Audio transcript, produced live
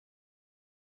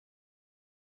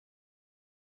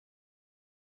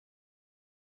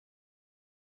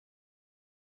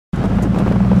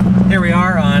Here we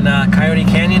are on Coyote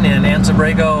Canyon in Anza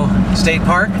Borrego State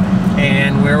Park,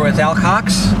 and we're with Al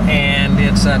Cox, and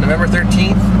it's November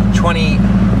 13th,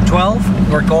 2012.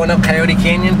 We're going up Coyote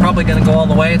Canyon, probably going to go all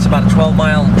the way. It's about a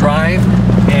 12-mile drive,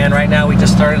 and right now we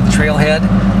just started the trailhead,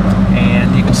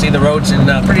 and you can see the road's in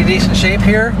pretty decent shape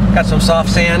here. Got some soft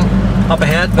sand up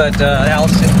ahead, but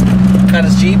Al's got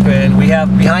his Jeep, and we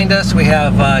have behind us, we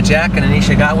have Jack and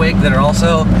Anisha Gottwig that are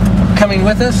also coming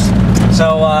with us.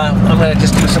 So I'm going to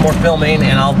just do some more filming,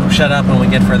 and I'll shut up when we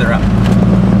get further up.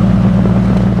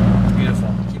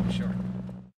 Beautiful. Keep it short.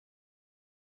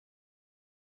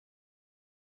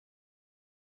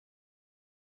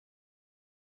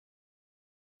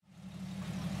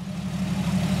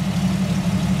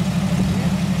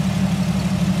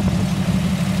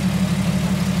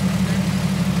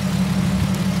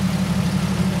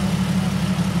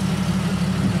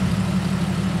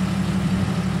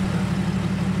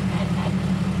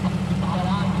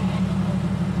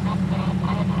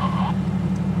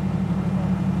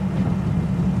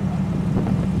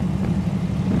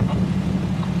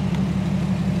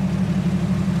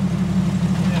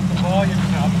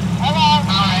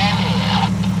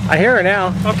 I hear her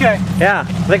now. Okay. Yeah, I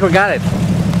think we got it.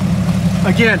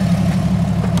 Again.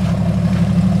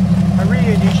 I read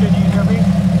you, Anisha. Do you hear me?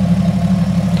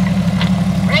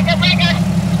 Break it!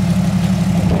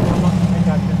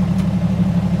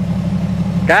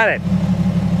 Got it.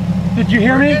 Did you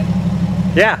hear me?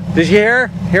 Yeah. Did you hear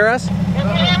us? Did you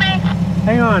hear me?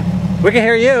 Hang on. We can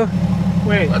hear you.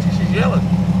 Wait. That's because she's yelling.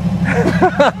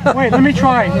 Wait, let me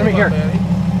try. Let me hear.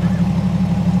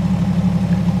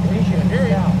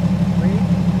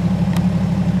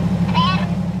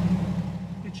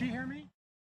 Did she hear me?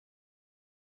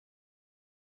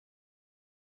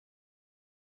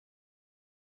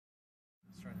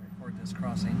 Let's try to record this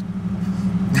crossing.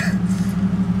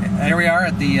 Here we are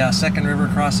at the second river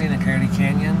crossing at Coyote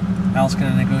Canyon. Al's going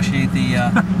to negotiate the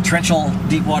torrential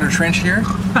deep water trench here.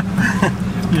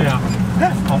 Yeah.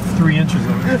 All 3 inches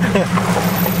of it.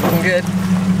 Looking good.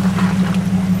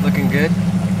 Looking good.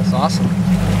 That's awesome.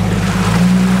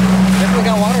 Definitely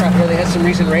got water out here. They had some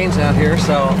recent rains out here,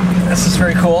 so this is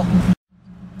very cool.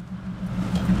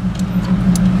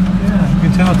 Yeah, you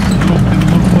can tell it's a little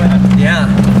wet. Yeah.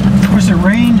 Of course, it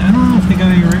rained. I don't know if they got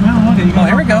any rain. Well, look, you got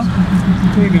here we go.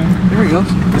 There you go. Here we go.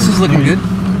 This is looking good.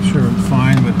 Sure, I'm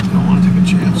fine, but I don't want to take a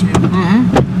chance yet.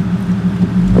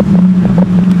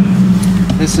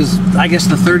 This is, I guess,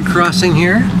 the third crossing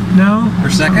here. No,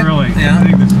 or second? not really. Yeah. I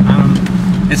think this,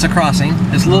 it's a crossing.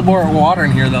 There's a little more water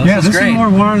in here, though. Yeah, this is great. Is more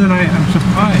water than I'm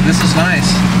surprised. This is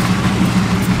nice.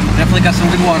 Definitely got some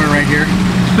good water right here.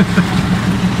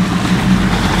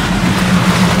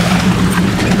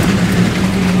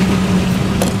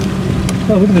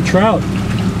 Oh, look at the trout.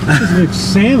 This is like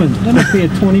salmon. That must be a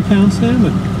 20-pound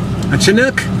salmon. A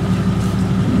Chinook.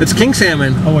 It's king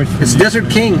salmon. Oh, wait. It's Desert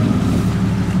King.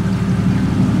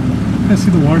 I see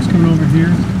the water's coming over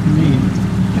here. Neat.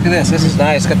 Look at this. This is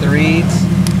nice. Got the reeds.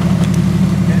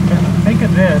 Think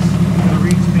of this. The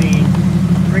reeds being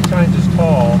 3 times as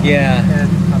tall. Yeah. And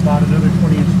about another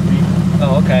 20 inches deep.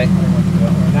 Oh, okay.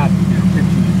 Or not 15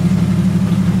 inches.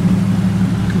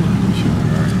 Come on,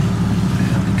 sure.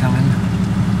 Coming.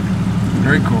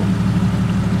 Very cool.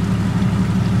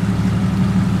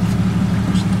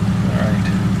 All right.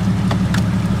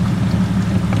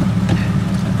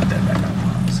 Put that back on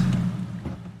pause.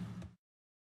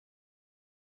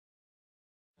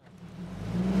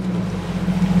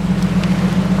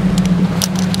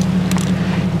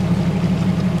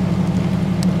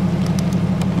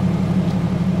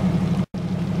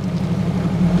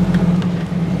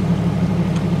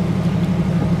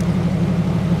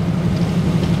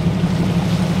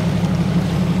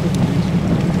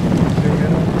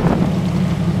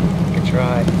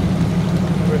 Try.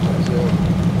 There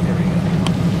we go.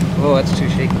 Oh, that's too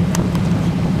shaky.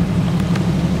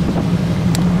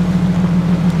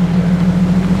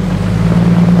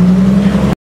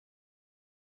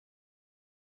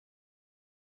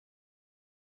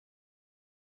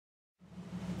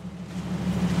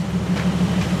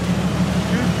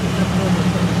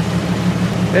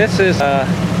 This is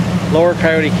Lower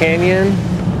Coyote Canyon.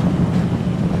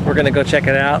 We're gonna go check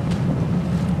it out.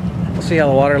 We'll see how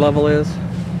the water level is.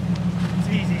 It's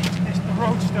easy. The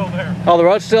road's still there. Oh, the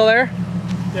road's still there?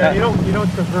 Yeah, you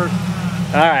don't traverse.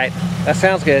 All right, that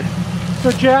sounds good.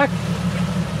 So Jack,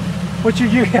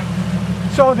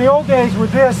 so in the old days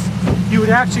with this, you would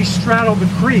actually straddle the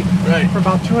creek for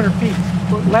about 200 feet.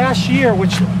 But last year,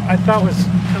 which I thought was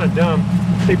kind of dumb,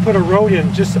 they put a road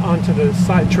in just onto the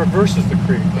side, traverses the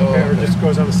creek, or just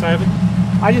goes on the side of it.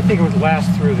 I didn't think it would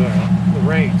last through the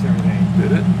rains and everything.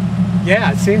 Did it?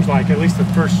 Yeah, it seems like at least the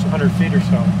first 100 feet or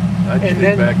so. And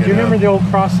then, do you remember the old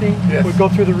crossing? Yes. Would go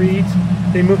through the reeds.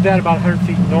 They moved that about 100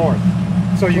 feet north.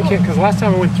 So you can't, because last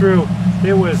time I went through,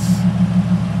 it's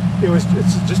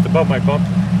just above my bumper.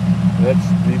 That's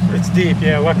deep. It's deep,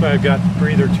 yeah. Luckily I've got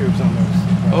breather tubes on those.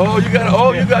 Oh, you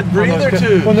got breather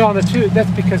tubes. Well, no, on the tube.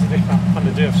 That's because on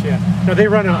the diffs, yeah. No,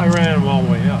 I ran them all the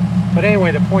way up. But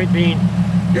anyway, the point being,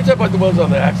 You're talking about the ones on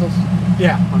the axles?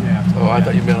 yeah, on the axle. Oh, I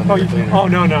thought you meant on the cleaner. Oh,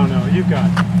 no. You've got.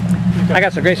 I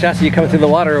got some great shots of you coming through the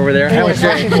water over there. That was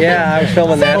great. Yeah, I was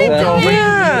filming that.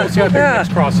 Yeah. See how big the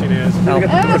next crossing is.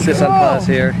 Let's just unpause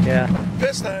here. Yeah.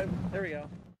 This time. There we go.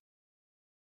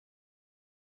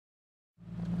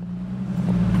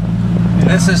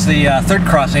 This is the third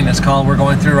crossing, it's called, we're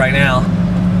going through right now.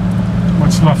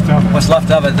 What's left of it? What's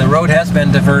left of it. The road has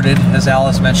been diverted, as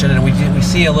Alice mentioned, and we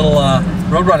see a little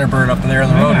roadrunner bird up there on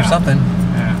the road or something.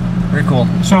 Yeah. Very cool.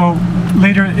 So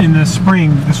later in the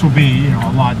spring, this will be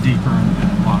a lot deeper and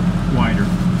a lot wider.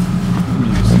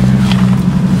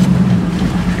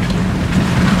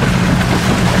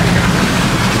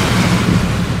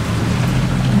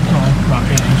 About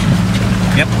 8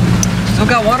 inches. Yep. Still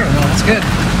got water though, that's good.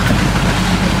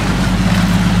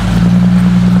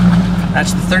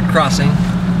 That's the third crossing,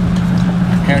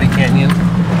 Coyote Canyon.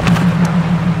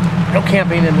 No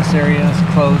camping in this area, it's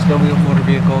closed, no motor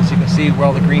vehicles. You can see where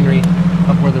all the greenery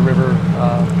up where the river,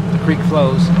 the creek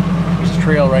flows. There's a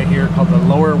trail right here called the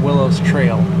Lower Willows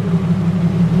Trail.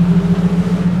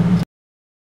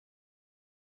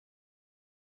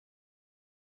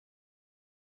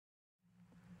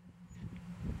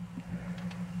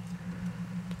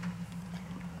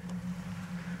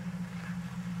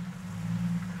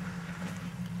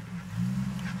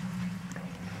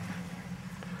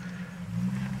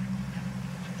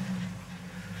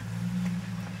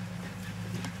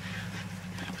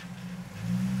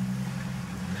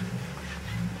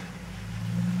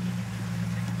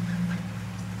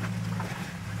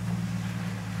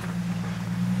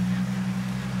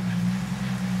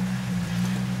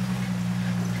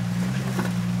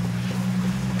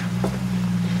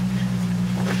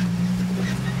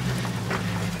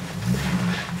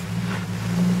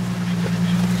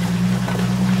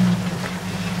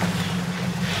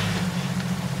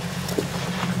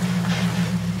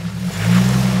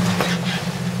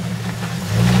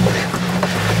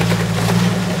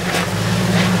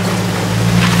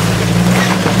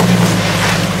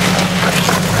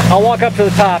 I'll walk up to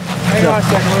the top. Hang on a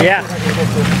second.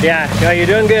 Yeah, no, you're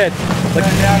doing good. Look.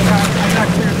 I'm not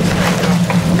clear this way.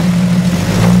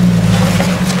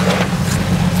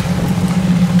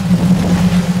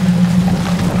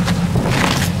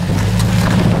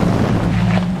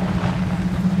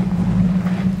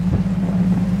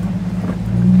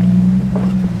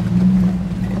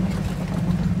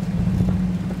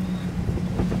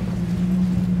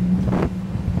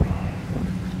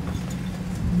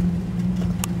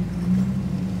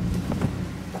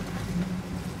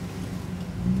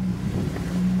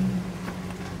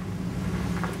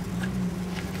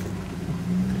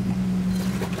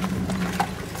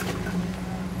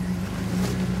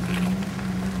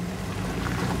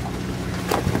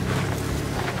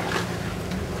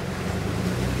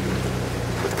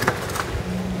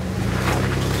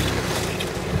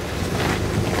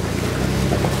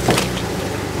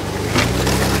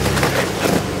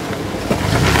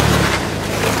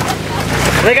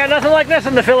 They got nothing like this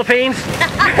in the Philippines.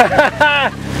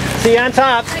 See you on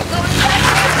top.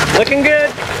 Looking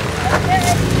good.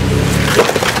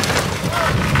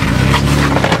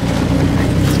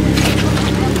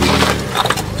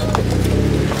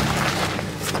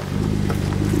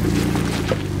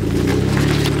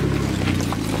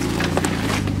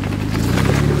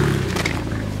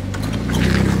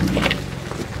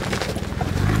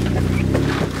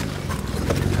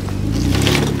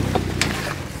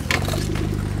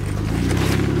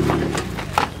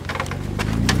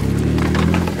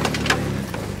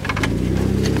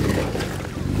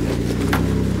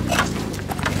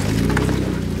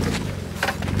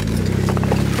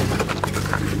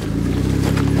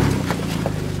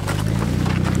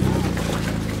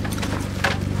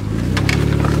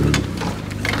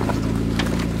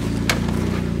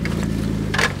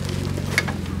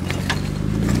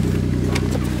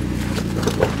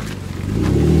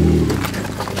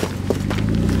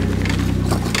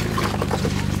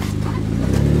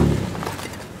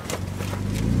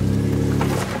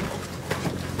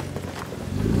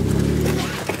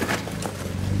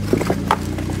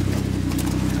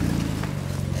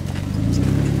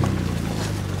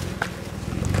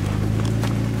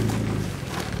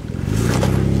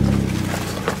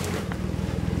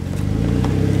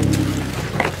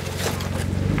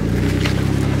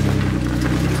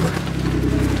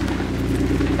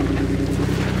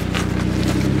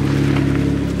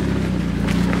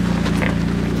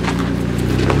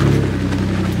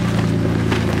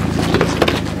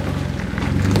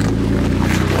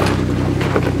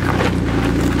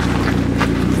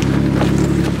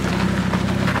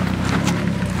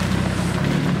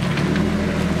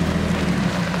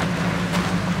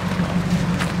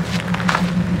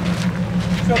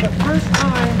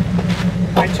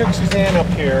 took Suzanne up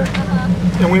here,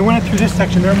 and we went through this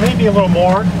section. There may be a little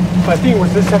more, but I think it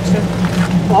was this section.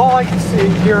 All I could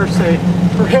hear her say,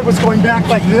 her head was going back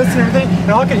like this and everything, and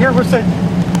all I could hear her say,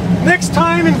 "Next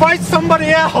time, invite somebody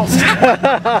else."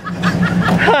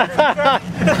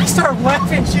 And I started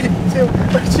laughing. She did too.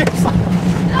 But she was like,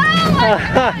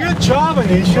 "Good job,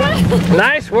 Anisha."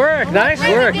 Nice work, nice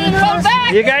work.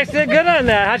 You guys did good on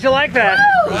that. How'd you like that?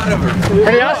 Proud of her.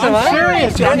 Pretty awesome, I'm huh?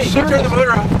 serious. I'm Turn serious. the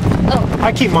motor off.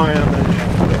 I keep mine on that.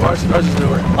 Ours is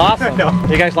newer. Awesome.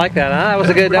 You guys like that, huh? That was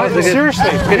a good. Seriously,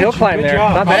 good hill climb good there.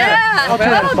 job. Not bad. Yeah, Not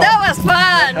bad. oh, that was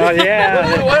fun. Oh yeah.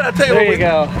 Well, you know what? I'll tell you There what. you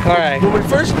go. All right. When we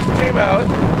first came out,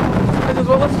 I said,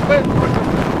 well, let's wait.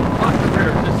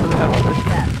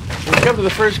 We come to the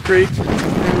first creek.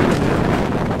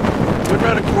 Went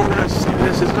around a corner. I see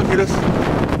this. Look at us.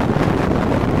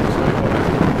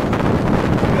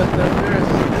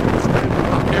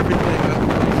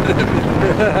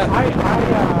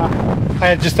 I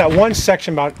had just that one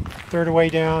section about third of way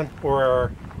down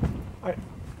where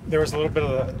there was a little bit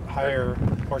of the higher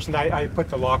portion. I put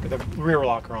the rear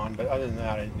locker on, but other than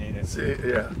that, I didn't need it. See,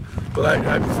 yeah. But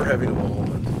I prefer having a wall.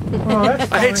 Oh, that's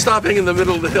I hate stopping in the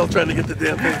middle of the hill trying to get the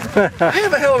damn thing. I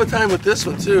have a hell of a time with this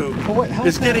one too.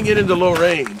 It's getting it into low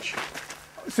range.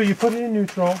 So you put it in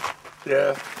neutral,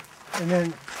 Yeah. and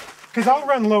then, because I'll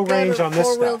run low range on this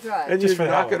Four-wheel stuff. drive. And Just you for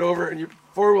knock that it over, and you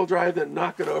four-wheel drive, then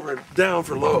knock it over and down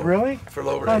for low. Really? For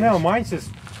low range. Oh no, mine's just,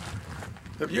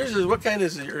 Yours is, what kind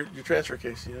is your transfer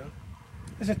case, you know?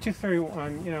 it's a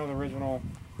 231, you know, the original.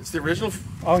 It's the original?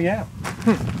 Oh yeah.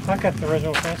 I got the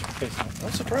original transfer case.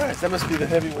 I'm surprised. That must be the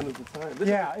heavy one at the time.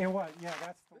 Yeah, it was. Yeah,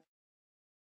 that's.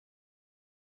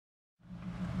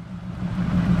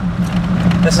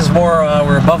 This is more,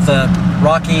 we're above the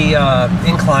rocky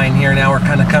incline here now. We're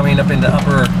kind of coming up into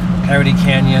Upper Coyote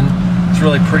Canyon. It's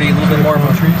really pretty, a little bit more of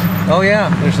a... trees? Oh yeah,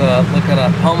 there's a, look at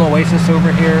a palm oasis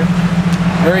over here.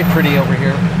 Very pretty over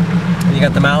here. And you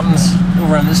got the mountains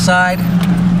over on this side.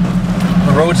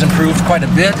 The road's improved quite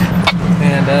a bit,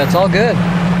 and it's all good.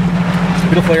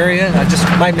 Beautiful area. I just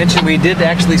might mention we did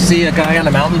actually see a guy on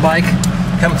a mountain bike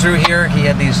come through here. He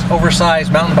had these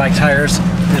oversized mountain bike tires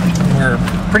that were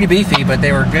pretty beefy, but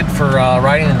they were good for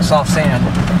riding in the soft sand.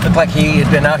 Looked like he had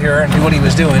been out here and knew what he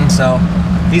was doing, so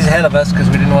he's ahead of us because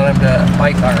we didn't want him to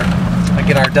bite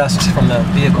get our dust from the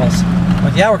vehicles.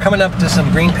 But yeah, we're coming up to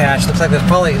some green patch. Looks like there's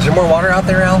probably, is there more water out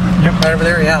there, Al? Yep. Right over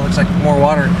there? Yeah, looks like more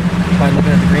water by looking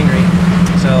at the greenery.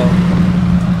 So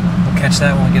we'll catch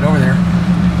that when we get over there.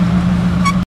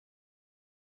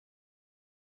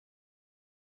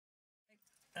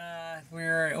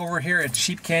 We're over here at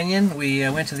Sheep Canyon. We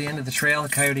went to the end of the trail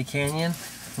at Coyote Canyon.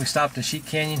 We stopped at Sheep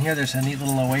Canyon here. There's a neat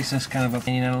little oasis kind of up.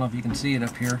 I don't know if you can see it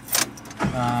up here.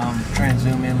 Try and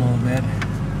zoom in a little bit.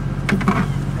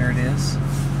 There it is.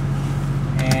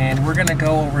 And we're gonna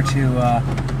go over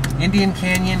to Indian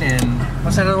Canyon and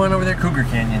what's that other one over there? Cougar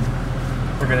Canyon.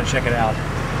 We're gonna check it out.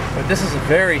 But this is a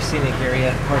very scenic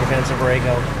area, part of Anza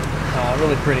Borrego.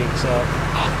 Really pretty. So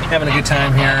having a good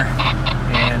time here,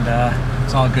 and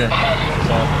it's all good.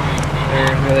 So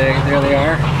there they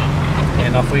are,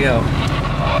 and off we go.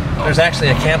 There's actually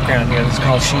a campground here that's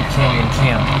called Sheep Canyon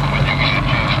Camp.